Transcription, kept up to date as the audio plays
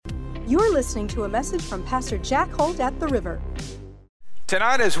You're listening to a message from Pastor Jack Holt at The River.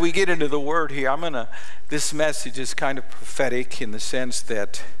 Tonight, as we get into the Word here, this message is kind of prophetic in the sense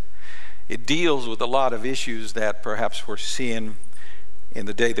that it deals with a lot of issues that perhaps we're seeing in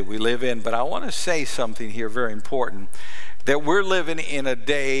the day that we live in. But I want to say something here very important, that we're living in a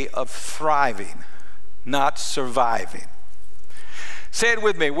day of thriving, not surviving. Say it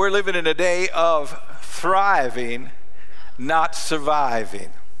with me. We're living in a day of thriving, not surviving.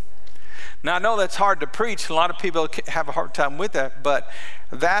 Now, I know that's hard to preach. A lot of people have a hard time with that, but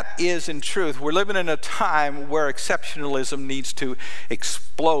that is in truth. We're living in a time where exceptionalism needs to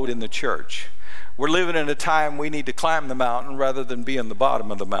explode in the church. We're living in a time we need to climb the mountain rather than be on the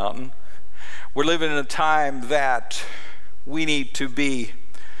bottom of the mountain. We're living in a time that we need to be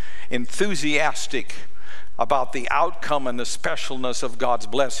enthusiastic about the outcome and the specialness of God's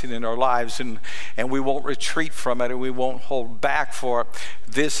blessing in our lives, and we won't retreat from it, and we won't hold back for it.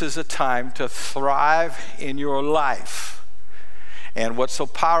 This is a time to thrive in your life. And what's so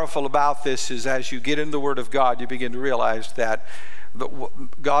powerful about this is as you get in the Word of God, you begin to realize that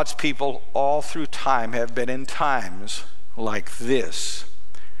God's people all through time have been in times like this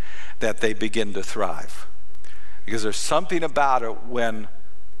that they begin to thrive. Because there's something about it when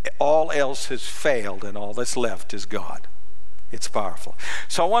all else has failed and all that's left is God. It's powerful.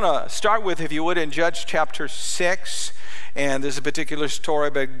 So I want to start with, if you would, in Judges chapter 6. And there's a particular story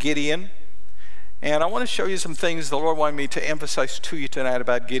about Gideon. And I want to show you some things the Lord wanted me to emphasize to you tonight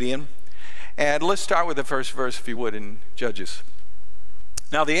about Gideon. And let's start with the first verse, if you would, in Judges.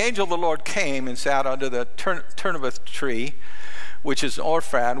 Now the angel of the Lord came and sat under the turnipeth tree, which is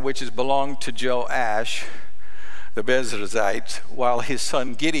Orphan, which is belonged to Joash the Bezrazite, while his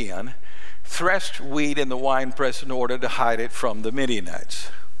son Gideon threshed wheat in the winepress in order to hide it from the Midianites.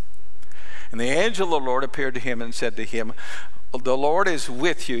 And the angel of the Lord appeared to him and said to him, "The Lord is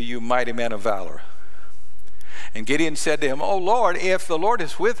with you, you mighty man of valor." And Gideon said to him, "O Lord, if the Lord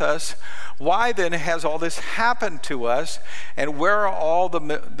is with us, why then has all this happened to us? And where are all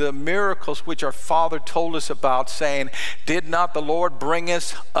the miracles which our father told us about, saying, did not the Lord bring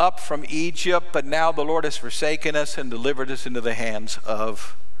us up from Egypt? But now the Lord has forsaken us and delivered us into the hands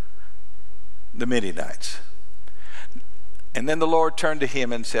of the Midianites." And then the Lord turned to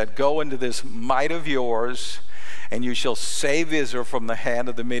him and said, "Go into this might of yours, and you shall save Israel from the hand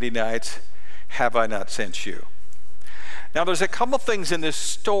of the Midianites. Have I not sent you?" Now, there's a couple things in this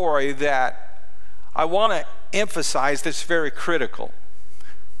story that I want to emphasize that's very critical.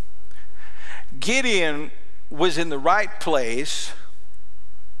 Gideon was in the right place,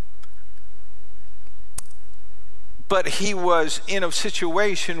 but he was in a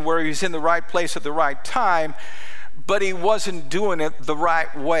situation where he was in the right place at the right time, but he wasn't doing it the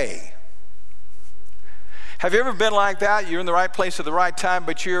right way. Have you ever been like that? You're in the right place at the right time,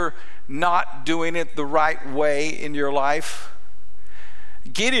 but you're not doing it the right way in your life?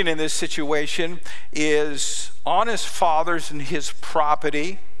 Gideon in this situation is on his father's and his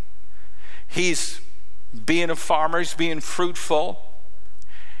property. He's being a farmer, he's being fruitful,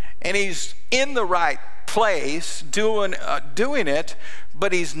 and he's in the right place doing it,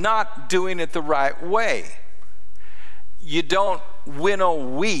 but he's not doing it the right way. You don't winnow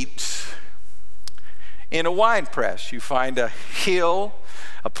wheat in a wine press. You find a hill,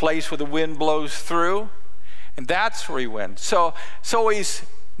 a place where the wind blows through, and that's where he went. So he's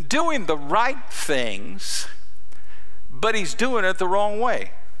doing the right things, but he's doing it the wrong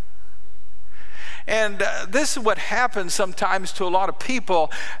way. And this is what happens sometimes to a lot of people.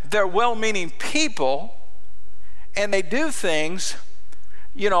 They're well-meaning people, and they do things,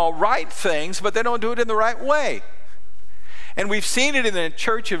 right things, but they don't do it in the right way. And we've seen it in the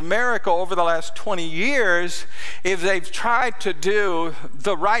Church of America over the last 20 years. If they've tried to do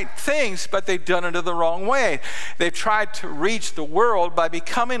the right things, but they've done it in the wrong way. They've tried to reach the world by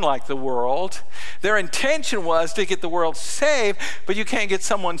becoming like the world. Their intention was to get the world saved, but you can't get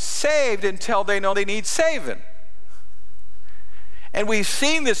someone saved until they know they need saving. And we've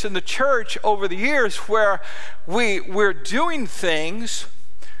seen this in the church over the years where we're doing things,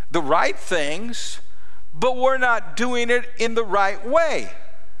 the right things, but we're not doing it in the right way.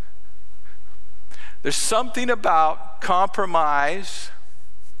 There's something about compromise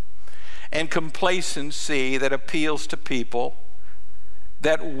and complacency that appeals to people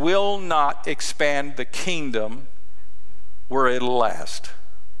that will not expand the kingdom where it'll last.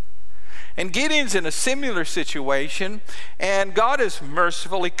 And Gideon's in a similar situation, and God is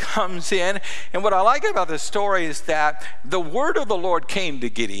merciful. He comes in, and what I like about this story is that the word of the Lord came to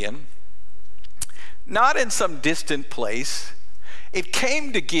Gideon, not in some distant place. It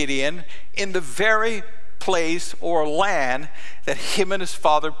came to Gideon in the very place or land that him and his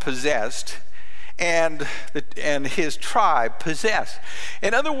father possessed and his tribe possessed.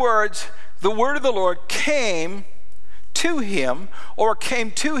 In other words, the word of the Lord came to him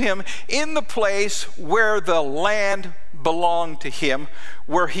in the place where the land belonged to him,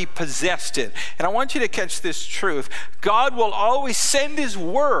 where he possessed it. And I want you to catch this truth. God will always send his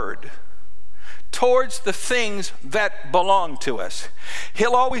word towards the things that belong to us.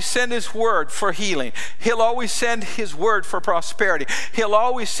 He'll always send his word for healing. He'll always send his word for prosperity. He'll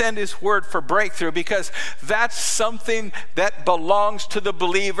always send his word for breakthrough, because that's something that belongs to the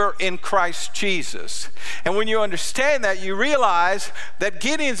believer in Christ Jesus. And when you understand that, you realize that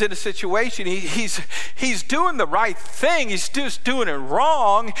Gideon's in a situation, he's doing the right thing, he's just doing it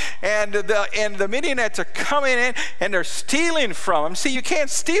wrong, and the Midianites are coming in and they're stealing from him. See, you can't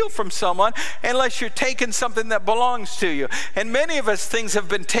steal from someone unless you're taking something that belongs to you. And many of us, things have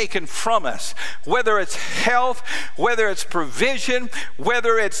been taken from us, whether it's health, whether it's provision,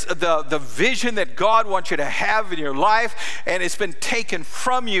 whether it's the vision that God wants you to have in your life, and it's been taken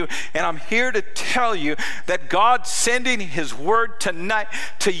from you. And I'm here to tell you that God's sending his word tonight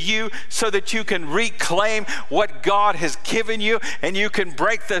to you so that you can reclaim what God has given you, and you can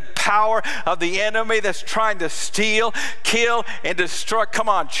break the power of the enemy that's trying to steal, kill, and destroy. Come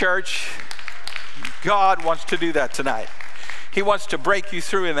on, church. God wants to do that tonight. He wants to break you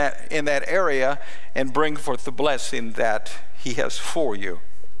through in that area and bring forth the blessing that he has for you.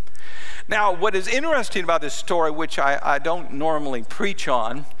 Now, what is interesting about this story, which I don't normally preach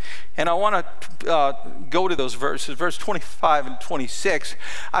on, and I want to go to those verses, verse 25 and 26.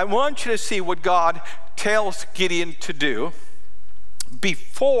 I want you to see what God tells Gideon to do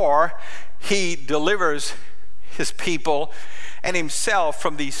before he delivers his people and himself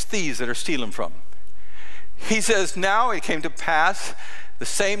from these thieves that are stealing from him. He says, now it came to pass the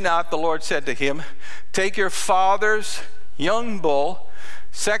same night the Lord said to him, take your father's young bull,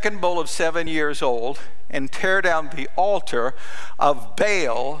 second bull of 7 years old, and tear down the altar of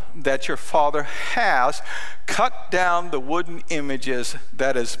Baal that your father has. Cut down the wooden images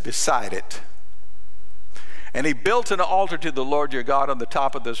that is beside it. And he built an altar to the Lord your God on the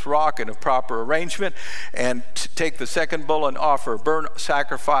top of this rock in a proper arrangement, and take the second bull and offer a burnt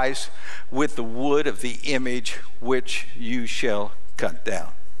sacrifice with the wood of the image which you shall cut down.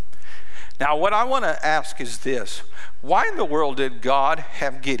 Now, what I want to ask is this: why in the world did God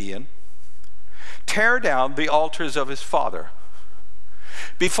have Gideon tear down the altars of his father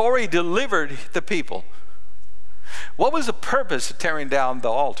before he delivered the people? What was the purpose of tearing down the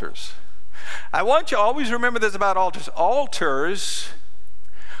altars? I want you to always remember this about altars. Altars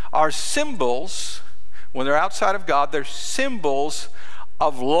are symbols, when they're outside of God, they're symbols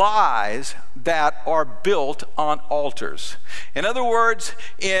of lies that are built on altars. In other words,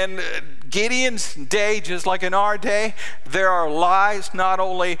 in Gideon's day, just like in our day, there are lies not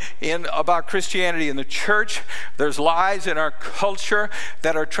only about Christianity in the church, there's lies in our culture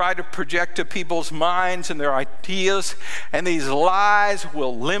that are trying to project to people's minds and their ideas, and these lies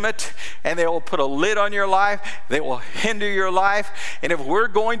will limit, and they will put a lid on your life, they will hinder your life. And if we're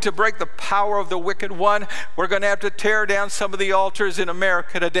going to break the power of the wicked one, we're going to have to tear down some of the altars in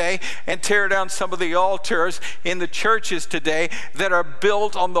America today, and tear down some of the altars in the churches today that are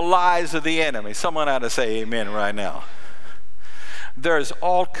built on the lies of the enemy. Someone ought to say amen right now. There's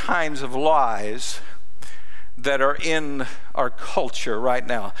all kinds of lies that are in our culture right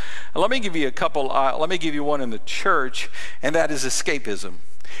now. Let me give you a couple. Let me give you one in the church, and that is escapism.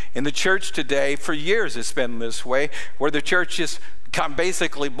 In the church today, for years it's been this way, where the church just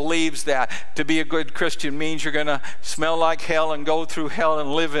basically believes that to be a good Christian means you're going to smell like hell and go through hell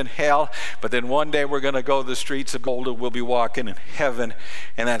and live in hell, but then one day we're going to go to the streets of gold and we'll be walking in heaven,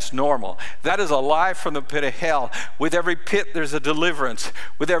 and that's normal. That is a lie from the pit of hell. With every pit there's a deliverance.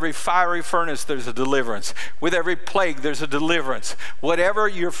 With every fiery furnace there's a deliverance. With every plague there's a deliverance. Whatever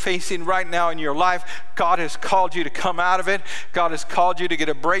you're facing right now in your life, God has called you to come out of it. God has called you to get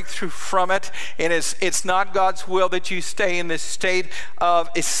a breakthrough from it, and it's not God's will that you stay in this state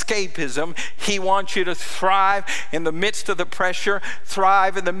of escapism. He wants you to thrive in the midst of the pressure,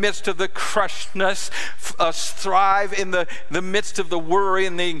 thrive in the midst of the crushedness, thrive in the midst of the worry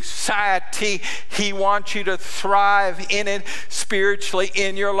and the anxiety. He wants you to thrive in it spiritually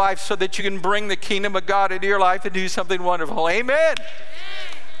in your life, so that you can bring the kingdom of God into your life and do something wonderful. Amen.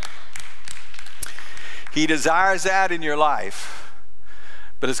 He desires that in your life,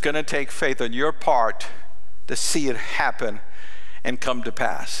 but it's going to take faith on your part to see it happen and come to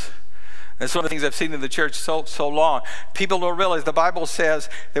pass. That's one of the things I've seen in the church so long. People don't realize the Bible says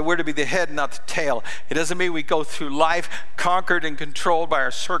that we're to be the head, not the tail. It doesn't mean we go through life conquered and controlled by our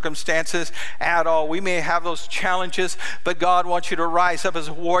circumstances at all. We may have those challenges, but God wants you to rise up as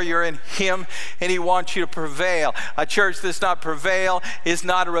a warrior in Him, and He wants you to prevail. A church that's not prevail is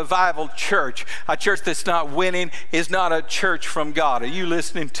not a revival church. A church that's not winning is not a church from God. Are you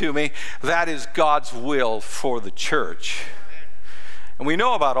listening to me? That is God's will for the church. And we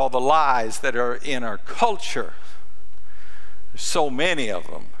know about all the lies that are in our culture. There's so many of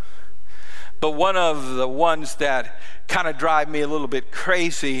them. But one of the ones that kind of drive me a little bit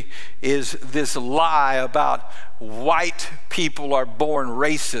crazy is this lie about white people are born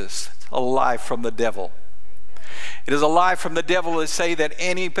racist. It's a lie from the devil. It is a lie from the devil to say that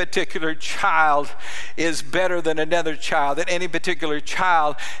any particular child is better than another child, that any particular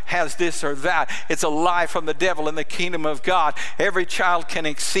child has this or that. It's a lie from the devil. In the kingdom of God, every child can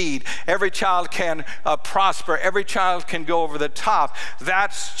exceed. Every child can prosper. Every child can go over the top.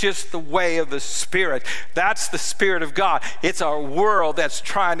 That's just the way of the Spirit. That's the Spirit of God. It's our world that's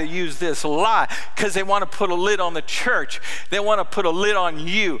trying to use this lie because they want to put a lid on the church. They want to put a lid on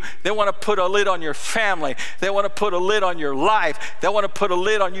you. They want to put a lid on your family. They want to put a lid on your life. They want to put a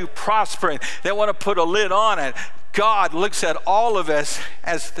lid on you prospering. They want to put a lid on it. God looks at all of us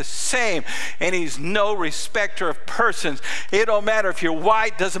as the same, and He's no respecter of persons. It don't matter if you're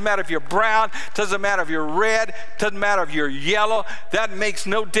white, doesn't matter if you're brown, doesn't matter if you're red, doesn't matter if you're yellow. That makes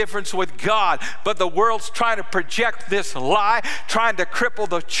no difference with God. But the world's trying to project this lie, trying to cripple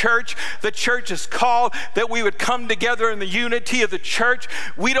the church. The church is called that we would come together in the unity of the church.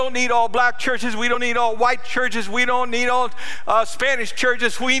 We don't need all black churches. We don't need all white churches. We don't need all Spanish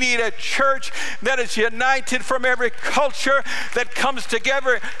churches. We need a church that is united from every culture, that comes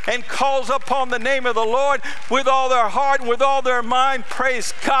together and calls upon the name of the Lord with all their heart and with all their mind.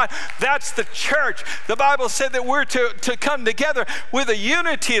 Praise God. That's the church. The Bible said that we're to come together with a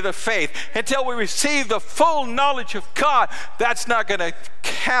unity of the faith until we receive the full knowledge of God. That's not going to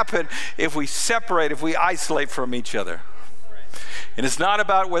happen if we separate, if we isolate from each other. And it's not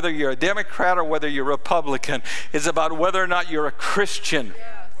about whether you're a Democrat or whether you're a Republican. It's about whether or not you're a Christian.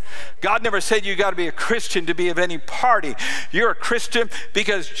 God never said you got to be a Christian to be of any party. You're a Christian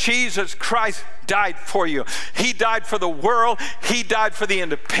because Jesus Christ died for you. He died for the world. He died for the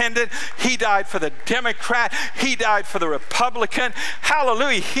independent. He died for the Democrat. He died for the Republican.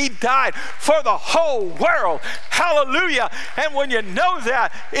 Hallelujah. He died for the whole world. Hallelujah. And when you know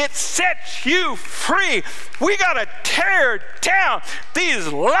that, it sets you free. We got to tear down these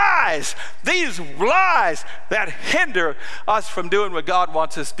lies that hinder us from doing what God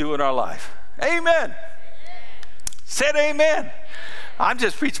wants us to do in our life. Amen. Said amen. I'm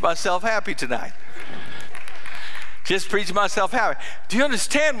just preaching myself happy tonight. Just preaching myself happy. Do you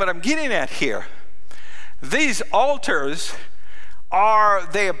understand what I'm getting at here? These altars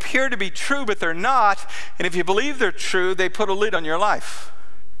they appear to be true, but they're not. And if you believe they're true, they put a lid on your life.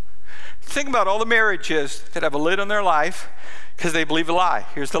 Think about all the marriages that have a lid on their life because they believe a lie.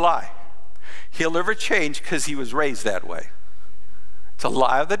 Here's the lie. He'll never change because he was raised that way. It's a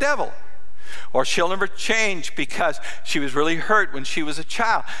lie of the devil. Or she'll never change because she was really hurt when she was a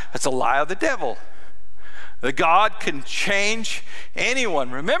child. That's a lie of the devil. That God can change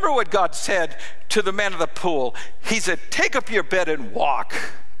anyone. Remember what God said to the man of the pool. He said, take up your bed and walk.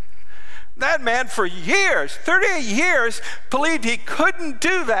 That man for years, 38 years, believed he couldn't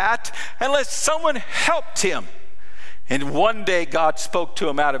do that unless someone helped him. And one day God spoke to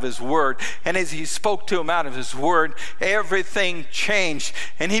him out of His Word. And as He spoke to him out of His Word, everything changed.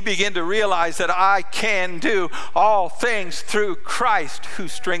 And he began to realize that I can do all things through Christ who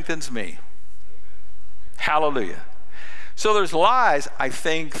strengthens me. Hallelujah. So there's lies, I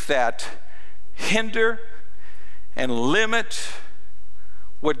think, that hinder and limit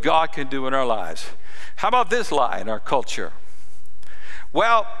what God can do in our lives. How about this lie in our culture?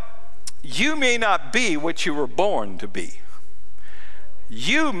 Well, you may not be what you were born to be.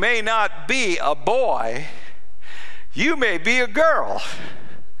 You may not be a boy. You may be a girl,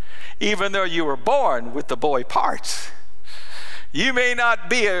 even though you were born with the boy parts. You may not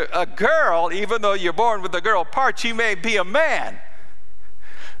be a girl, even though you're born with the girl parts. You may be a man.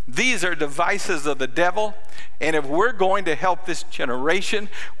 These are devices of the devil. And if we're going to help this generation,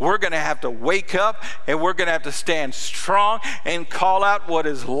 we're going to have to wake up and we're going to have to stand strong and call out what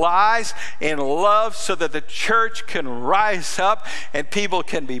is lies in love so that the church can rise up and people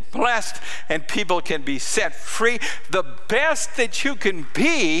can be blessed and people can be set free. The best that you can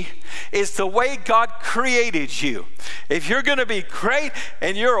be is the way God created you. If you're going to be great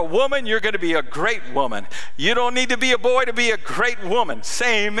and you're a woman, you're going to be a great woman. You don't need to be a boy to be a great woman.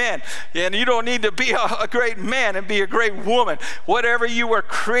 Say Amen. And you don't need to be a great man and be a great woman. Whatever you were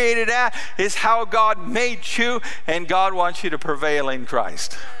created at is how God made you, and God wants you to prevail in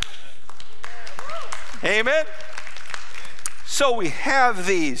Christ. Amen. So we have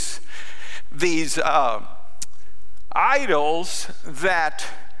these idols that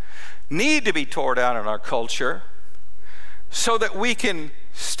need to be torn down in our culture so that we can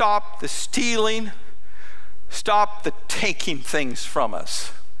stop the stealing, stop the taking things from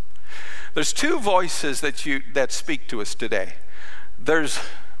us. There's two voices that speak to us today. There's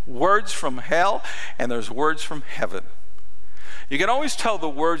words from hell and there's words from heaven. You can always tell the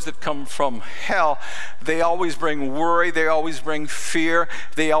words that come from hell, they always bring worry, they always bring fear,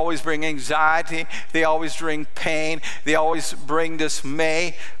 they always bring anxiety, they always bring pain, they always bring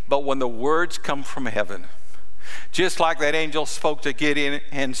dismay. But when the words come from heaven, just like that angel spoke to Gideon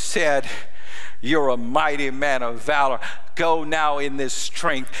and said, "You're a mighty man of valor. Go now in this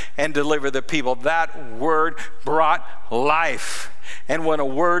strength and deliver the people." That word brought life. And when a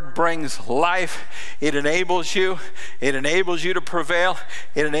word brings life, it enables you. It enables you to prevail.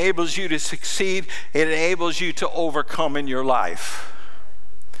 It enables you to succeed. It enables you to overcome in your life.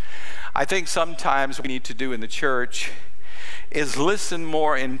 I think sometimes what we need to do in the church is listen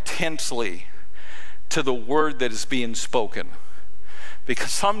more intensely to the word that is being spoken.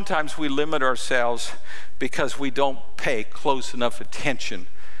 Because sometimes we limit ourselves because we don't pay close enough attention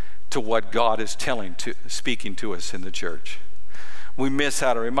to what God is speaking to us in the church. We miss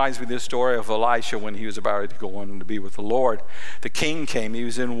out. It reminds me of this story of Elisha when he was about to go on to be with the Lord. The king came. He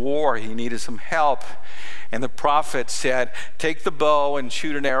was in war. He needed some help. And the prophet said, "Take the bow and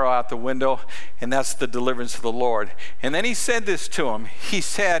shoot an arrow out the window, and that's the deliverance of the Lord." And then he said this to him. He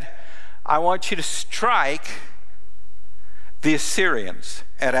said, "I want you to strike the Assyrians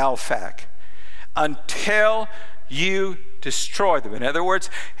at Alphak until you destroy them." In other words,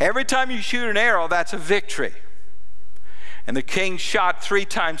 every time you shoot an arrow, that's a victory. And the king shot 3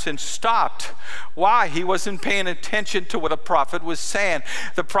 times and stopped. Why? He wasn't paying attention to what the prophet was saying.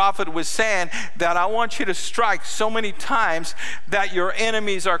 The prophet was saying that I want you to strike so many times that your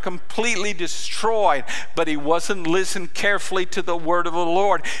enemies are completely destroyed. But he wasn't listening carefully to the word of the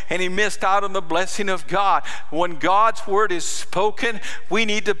Lord, and he missed out on the blessing of God. When God's word is spoken, we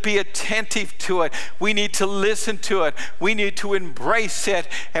need to be attentive to it. We need to listen to it. We need to embrace it,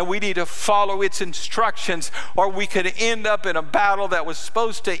 and we need to follow its instructions, or we could end up in a battle that was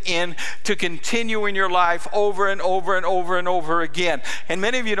supposed to end to continue in your life over and over and over and over again. And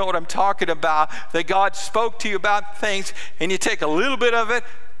many of you know what I'm talking about, that God spoke to you about things and you take a little bit of it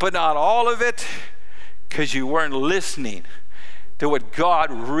but not all of it because you weren't listening to what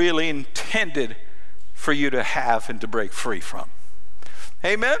God really intended for you to have and to break free from.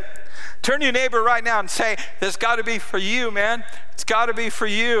 Amen? Turn to your neighbor right now and say, "There's got to be for you, man. It's got to be for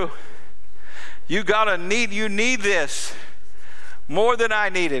you. You need this more than I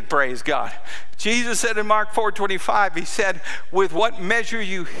needed." Praise God. Jesus said in Mark 4:25, he said, "With what measure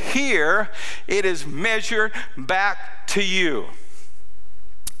you hear, it is measured back to you."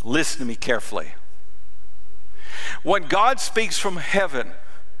 Listen to me carefully. When God speaks from heaven,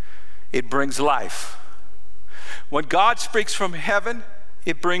 it brings life. When God speaks from heaven,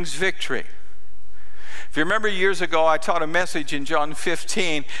 it brings victory. If you remember years ago, I taught a message in John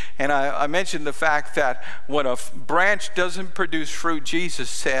 15, and I mentioned the fact that when a branch doesn't produce fruit, Jesus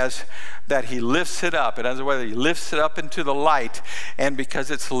says that he lifts it up. In other words, he lifts it up into the light, and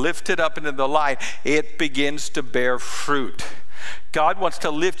because it's lifted up into the light, it begins to bear fruit. God wants to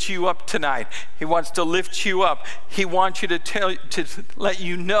lift you up tonight. He wants to lift you up. He wants you to let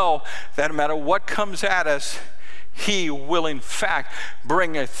you know that no matter what comes at us, he will in fact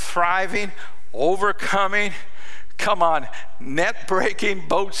bring a thriving, overcoming, come on, net breaking,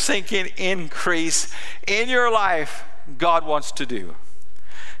 boat sinking increase in your life. God wants to do.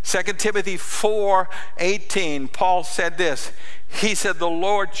 2 Timothy 4:18, Paul said this. He said, "The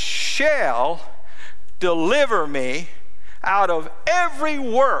Lord shall deliver me out of every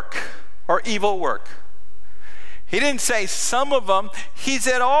work or evil work." He didn't say some of them, he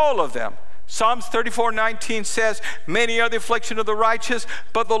said all of them. Psalms 34:19 says, "Many are the affliction of the righteous,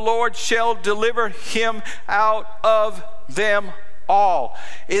 but the Lord shall deliver him out of them all."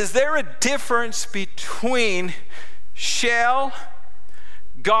 Is there a difference between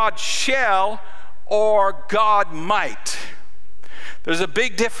God shall, or God might? There's a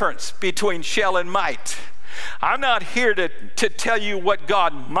big difference between shall and might. I'm not here to tell you what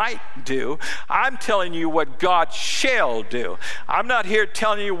God might do. I'm telling you what God shall do. I'm not here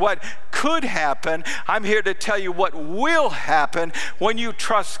telling you what could happen. I'm here to tell you what will happen when you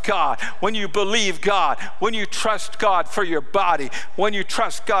trust God, when you believe God, when you trust God for your body, when you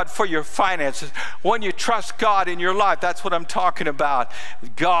trust God for your finances, when you trust God in your life. That's what I'm talking about.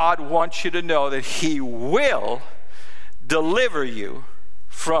 God wants you to know that He will deliver you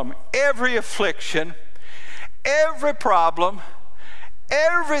from every affliction, every problem,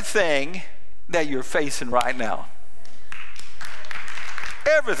 everything that you're facing right now.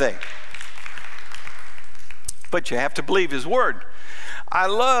 Everything. But you have to believe His word. I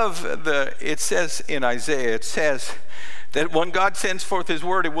love it says in Isaiah, it says that when God sends forth His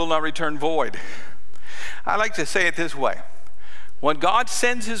word, it will not return void. I like to say it this way. When God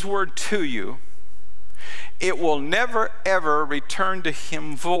sends His word to you, it will never ever return to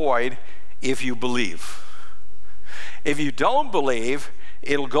Him void if you believe. If you don't believe,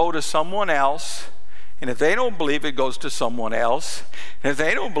 it'll go to someone else. And if they don't believe, it goes to someone else. And if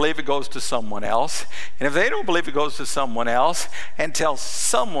they don't believe, it goes to someone else. And if they don't believe, it goes to someone else until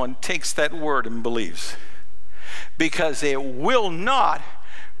someone takes that word and believes. Because it will not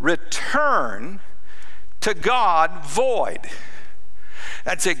return to God void.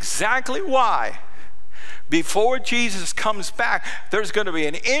 That's exactly why before Jesus comes back, there's going to be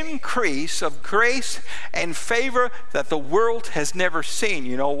an increase of grace and favor that the world has never seen.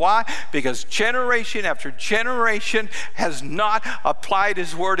 You know why? Because generation after generation has not applied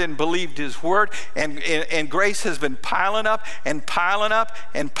His word and believed His word, and grace has been piling up and piling up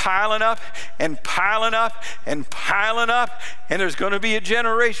and piling up and piling up and piling up. And there's going to be a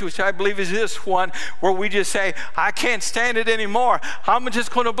generation, which I believe is this one, where we just say, I can't stand it anymore. I'm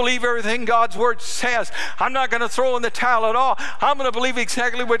just going to believe everything God's word says. I'm not going to throw in the towel at all. I'm going to believe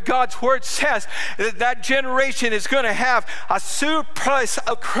exactly what God's word says. That generation is going to have a surplus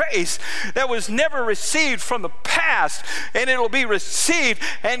of grace that was never received from the past, and it'll be received,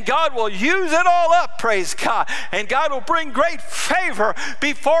 and God will use it all up, praise God. And God will bring great favor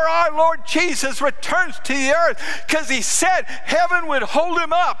before our Lord Jesus returns to the earth, because He said heaven would hold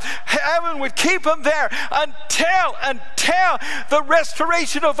Him up. Heaven would keep Him there until the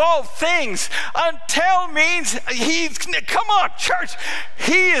restoration of all things. Until means He's, come on, church,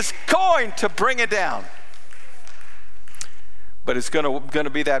 He is going to bring it down. But it's going to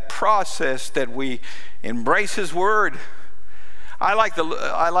be that process that we embrace His word. I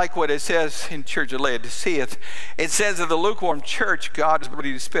like what it says in Church of Laodicea. It says of the lukewarm church, God is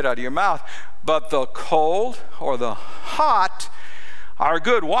ready to spit out of your mouth, but the cold or the hot are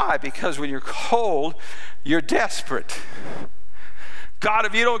good. Why? Because when you're cold, you're desperate. God,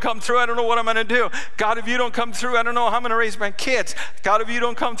 if you don't come through, I don't know what I'm going to do. God, if you don't come through, I don't know how I'm going to raise my kids. God, if you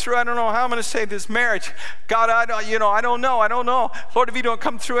don't come through, I don't know how I'm going to save this marriage. God, I don't know. Lord, if you don't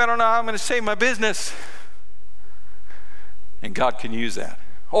come through, I don't know how I'm going to save my business. And God can use that.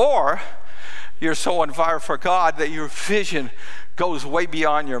 Or you're so on fire for God that your vision goes way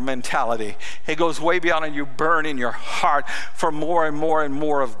beyond your mentality. It goes way beyond, and you burn in your heart for more and more and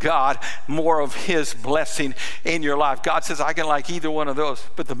more of God, more of His blessing in your life. God says, I can like either one of those.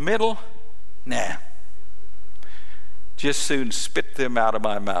 But the middle, nah. Just soon spit them out of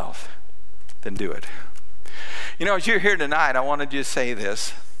my mouth than do it. You know, as you're here tonight, I want to just say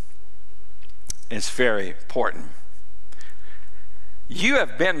this. It's very important. You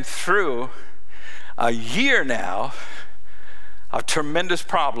have been through a year now of tremendous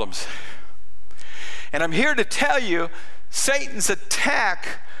problems. And I'm here to tell you, Satan's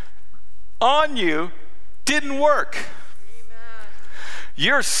attack on you didn't work. Amen.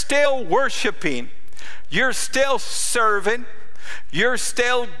 You're still worshiping. You're still serving. You're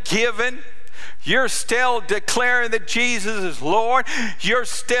still giving. You're still declaring that Jesus is Lord. You're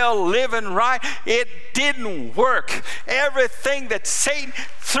still living right. It didn't work. Everything that Satan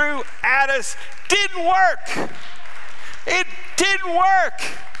threw at us didn't work. It didn't work.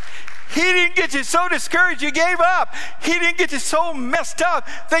 He didn't get you so discouraged you gave up. He didn't get you so messed up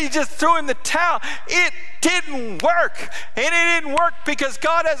that you just threw in the towel. It didn't work. And it didn't work because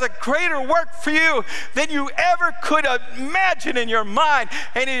God has a greater work for you than you ever could imagine in your mind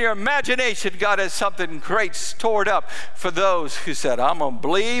and in your imagination. God has something great stored up for those who said, I'm going to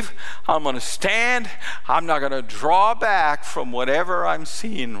believe, I'm going to stand, I'm not going to draw back from whatever I'm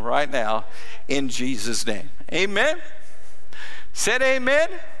seeing right now in Jesus' name. Amen. Said amen.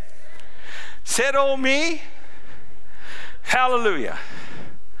 Said oh me. Hallelujah.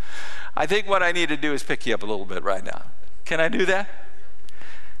 I think what I need to do is pick you up a little bit right now. Can I do that?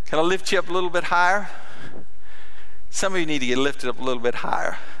 Can I lift you up a little bit higher? Some of you need to get lifted up a little bit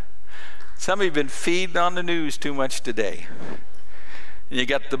higher. Some of you have been feeding on the news too much today. And you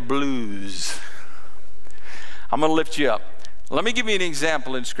got the blues. I'm going to lift you up. Let me give you an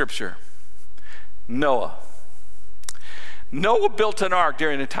example in Scripture. Noah. Noah built an ark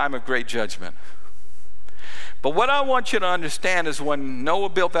during a time of great judgment. But what I want you to understand is when Noah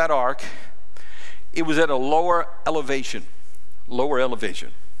built that ark, it was at a lower elevation. Lower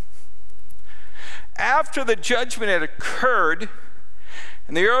elevation. After the judgment had occurred,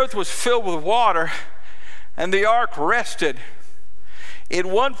 and the earth was filled with water, and the ark rested, it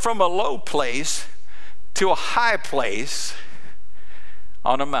went from a low place to a high place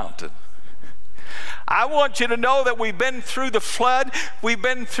on a mountain. I want you to know that we've been through the flood, we've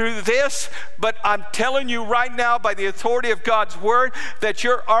been through this, but I'm telling you right now by the authority of God's word that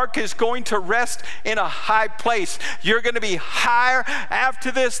your ark is going to rest in a high place. You're going to be higher after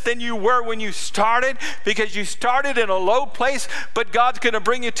this than you were when you started, because you started in a low place, but God's going to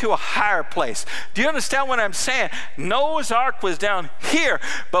bring you to a higher place. Do you understand what I'm saying? Noah's ark was down here,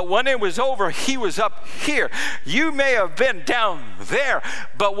 but when it was over, he was up here. You may have been down there,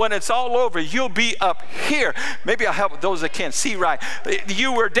 but when it's all over, you'll be up here. Maybe I'll help those that can't see right.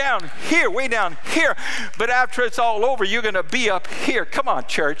 You were down here, way down here, but after it's all over, you're going to be up here. Come on,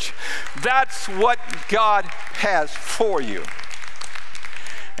 church. That's what God has for you.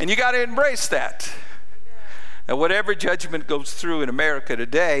 And you got to embrace that. And whatever judgment goes through in America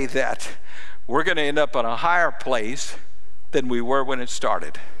today, that we're going to end up on a higher place than we were when it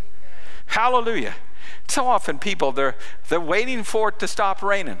started. Hallelujah. So often people, they're waiting for it to stop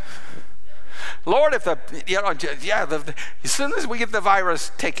raining. Lord, if as soon as we get the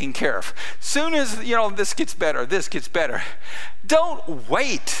virus taken care of, as soon as, this gets better. Don't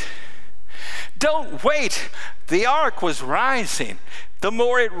wait. Don't wait. The ark was rising. The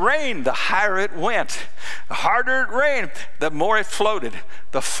more it rained, the higher it went. The harder it rained, the more it floated.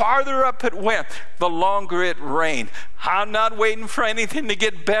 The farther up it went, the longer it rained. I'm not waiting for anything to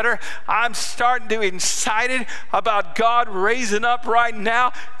get better. I'm starting to be excited about God raising up right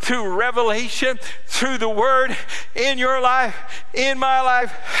now through revelation, through the word, in your life, in my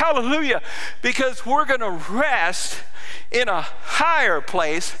life. Hallelujah. Because we're going to rest in a higher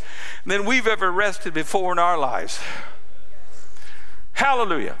place than we've ever rested before in our lives.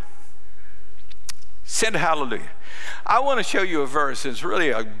 Hallelujah. Send hallelujah. I want to show you a verse. It's really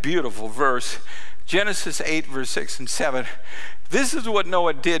a beautiful verse. Genesis 8, verse 6 and 7. This is what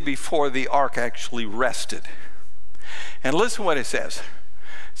Noah did before the ark actually rested. And listen what it says.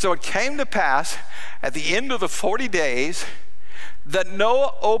 So it came to pass at the end of the 40 days that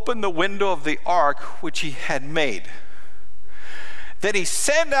Noah opened the window of the ark which he had made. Then he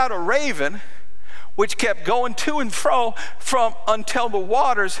sent out a raven which kept going to and fro until the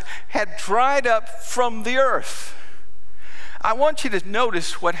waters had dried up from the earth. I want you to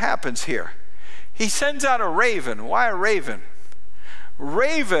notice what happens here. He sends out a raven. Why a raven?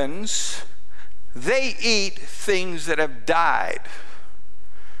 Ravens, they eat things that have died,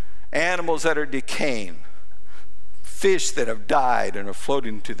 animals that are decaying, fish that have died and are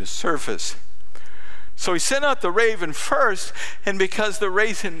floating to the surface. So he sent out the raven first, and because the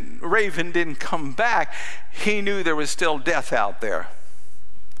raven didn't come back, he knew there was still death out there.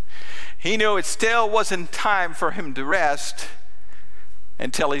 He knew it still wasn't time for him to rest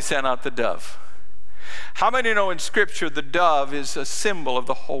until he sent out the dove. How many know in Scripture the dove is a symbol of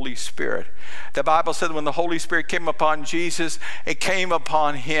the Holy Spirit? The Bible said when the Holy Spirit came upon Jesus, it came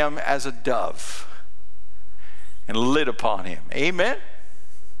upon him as a dove and lit upon him. Amen?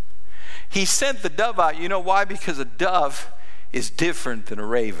 He sent the dove out. You know why? Because a dove is different than a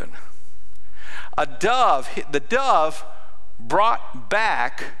raven. The dove brought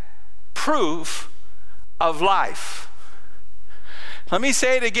back proof of life. Let me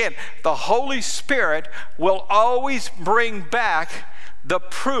say it again. The Holy Spirit will always bring back the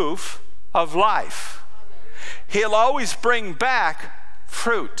proof of life. He'll always bring back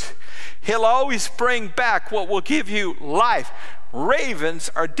fruit. He'll always bring back what will give you life.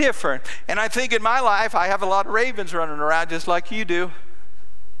 Ravens are different. And I think in my life, I have a lot of ravens running around just like you do.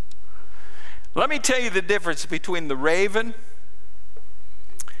 Let me tell you the difference between the raven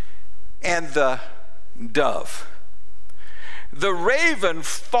and the dove. The raven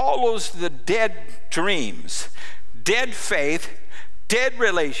follows the dead dreams, dead faith, dead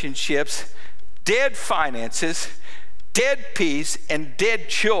relationships, dead finances, dead peace, and dead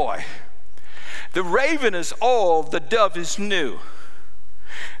joy. The raven is old, the dove is new.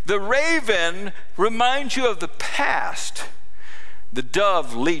 The raven reminds you of the past. The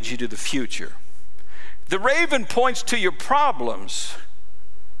dove leads you to the future. The raven points to your problems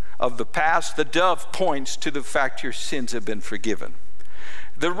of the past. The dove points to the fact your sins have been forgiven.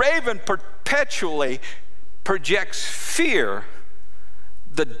 The raven perpetually projects fear.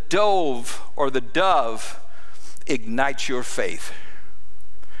 The dove ignites your faith.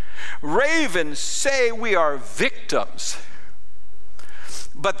 Ravens say we are victims,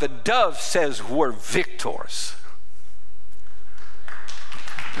 but the dove says we're victors.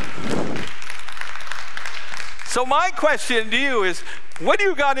 So my question to you is, what do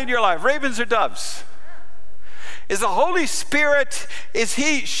you got in your life, ravens or doves? Is the Holy Spirit, is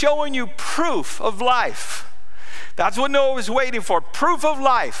He showing you proof of life? That's what Noah was waiting for, proof of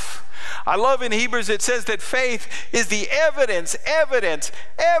life. I love in Hebrews it says that faith is the evidence.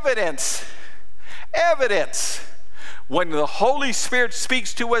 When the Holy Spirit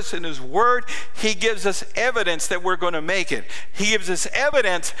speaks to us in His Word, He gives us evidence that we're going to make it. He gives us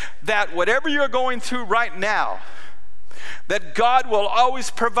evidence that whatever you're going through right now, that God will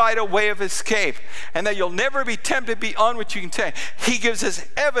always provide a way of escape, and that you'll never be tempted beyond what you can take. He gives us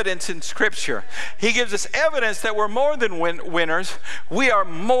evidence in Scripture. He gives us evidence that we're more than winners. We are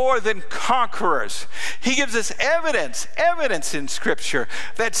more than conquerors. He gives us evidence in Scripture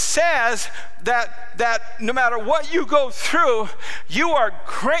that says that no matter what you go through, you are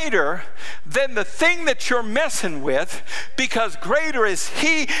greater than the thing that you're messing with, because greater is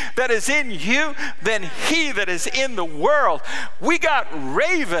He that is in you than he that is in the world. We got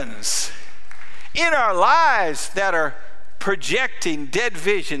ravens in our lives that are projecting dead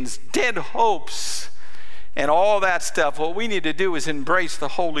visions, dead hopes, and all that stuff. What we need to do is embrace the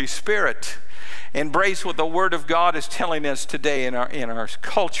Holy Spirit. Embrace what the Word of God is telling us today in our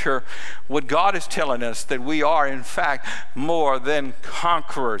culture. What God is telling us, that we are in fact more than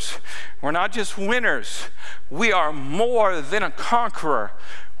conquerors. We're not just winners. We are more than a conqueror.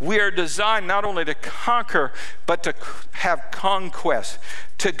 We are designed not only to conquer, but to have conquest,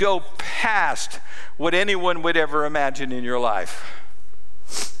 to go past what anyone would ever imagine in your life.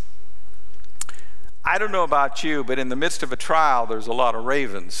 I don't know about you, but in the midst of a trial, there's a lot of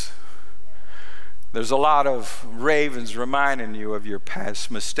ravens. There's a lot of ravens reminding you of your past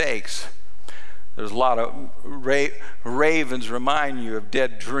mistakes. There's a lot of ravens reminding you of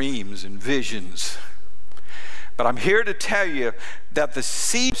dead dreams and visions. But I'm here to tell you that the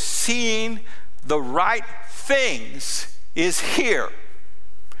seeing the right things is here.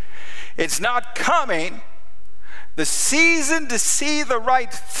 It's not coming. The season to see the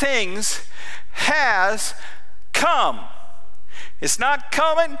right things has come. It's not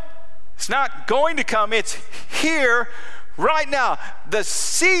coming. It's not going to come. It's here right now. The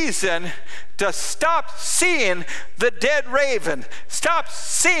season to stop seeing the dead raven. Stop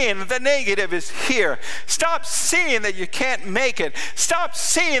seeing the negative is here. Stop seeing that you can't make it. Stop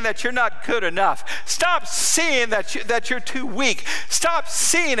seeing that you're not good enough. Stop seeing that you're too weak. Stop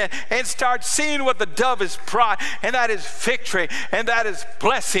seeing it and start seeing what the dove has brought, and that is victory, and that is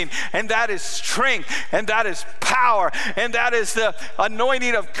blessing, and that is strength, and that is power, and that is the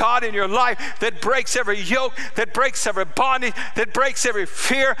anointing of God in your life that breaks every yoke, that breaks every bondage, that breaks every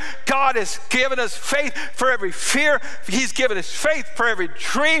fear. God has given us faith for every fear. He's given us faith for every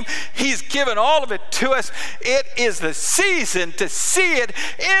dream. He's given all of it to us. It is the season to see it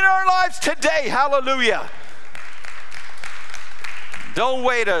in our lives today. Hallelujah. Don't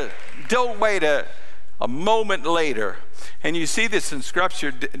wait a moment later. And you see this in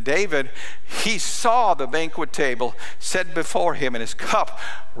Scripture. David, he saw the banquet table set before him, and his cup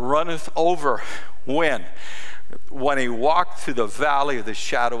runneth over. When he walked through the valley of the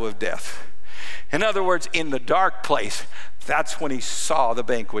shadow of death. In other words, in the dark place, that's when he saw the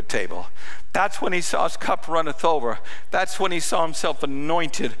banquet table. That's when he saw his cup runneth over. That's when he saw himself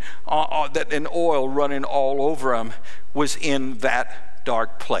anointed, that an oil running all over him was in that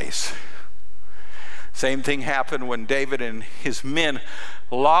dark place. Same thing happened when David and his men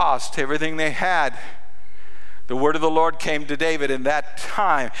lost everything they had. The word of the Lord came to David in that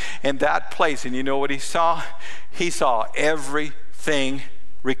time, in that place, and you know what he saw? He saw everything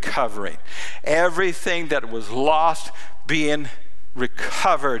recovering. Everything that was lost being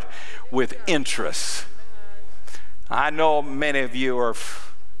recovered with interest. I know many of you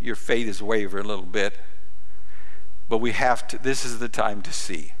your faith is wavering a little bit, but we have to, this is the time to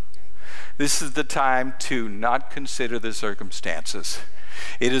see. This is the time to not consider the circumstances.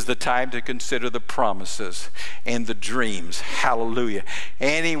 It is the time to consider the promises and the dreams. Hallelujah.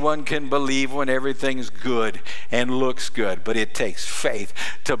 Anyone can believe when everything's good and looks good, but it takes faith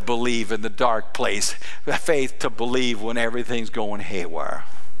to believe in the dark place, faith to believe when everything's going haywire.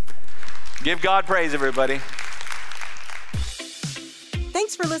 Give God praise, everybody.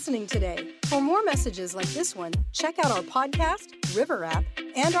 Thanks for listening today. For more messages like this one, check out our podcast, River app,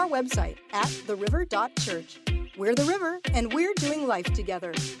 and our website at theriver.church. We're the river, and we're doing life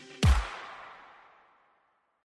together.